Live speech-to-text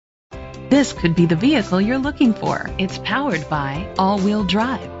This could be the vehicle you're looking for. It's powered by all-wheel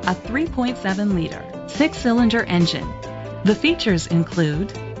drive, a 3.7-liter, 6-cylinder engine. The features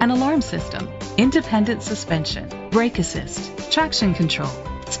include an alarm system, independent suspension, brake assist, traction control,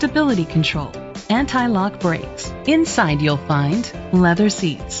 stability control, anti-lock brakes. Inside you'll find leather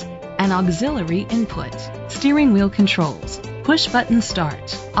seats, an auxiliary input, steering wheel controls, push-button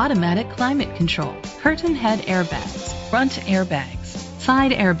start, automatic climate control, curtain head airbags, front airbags,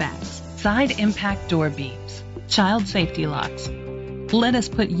 side impact door beams, child safety locks. Let us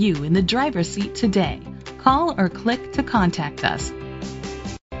put you in the driver's seat today. Call or click to contact us.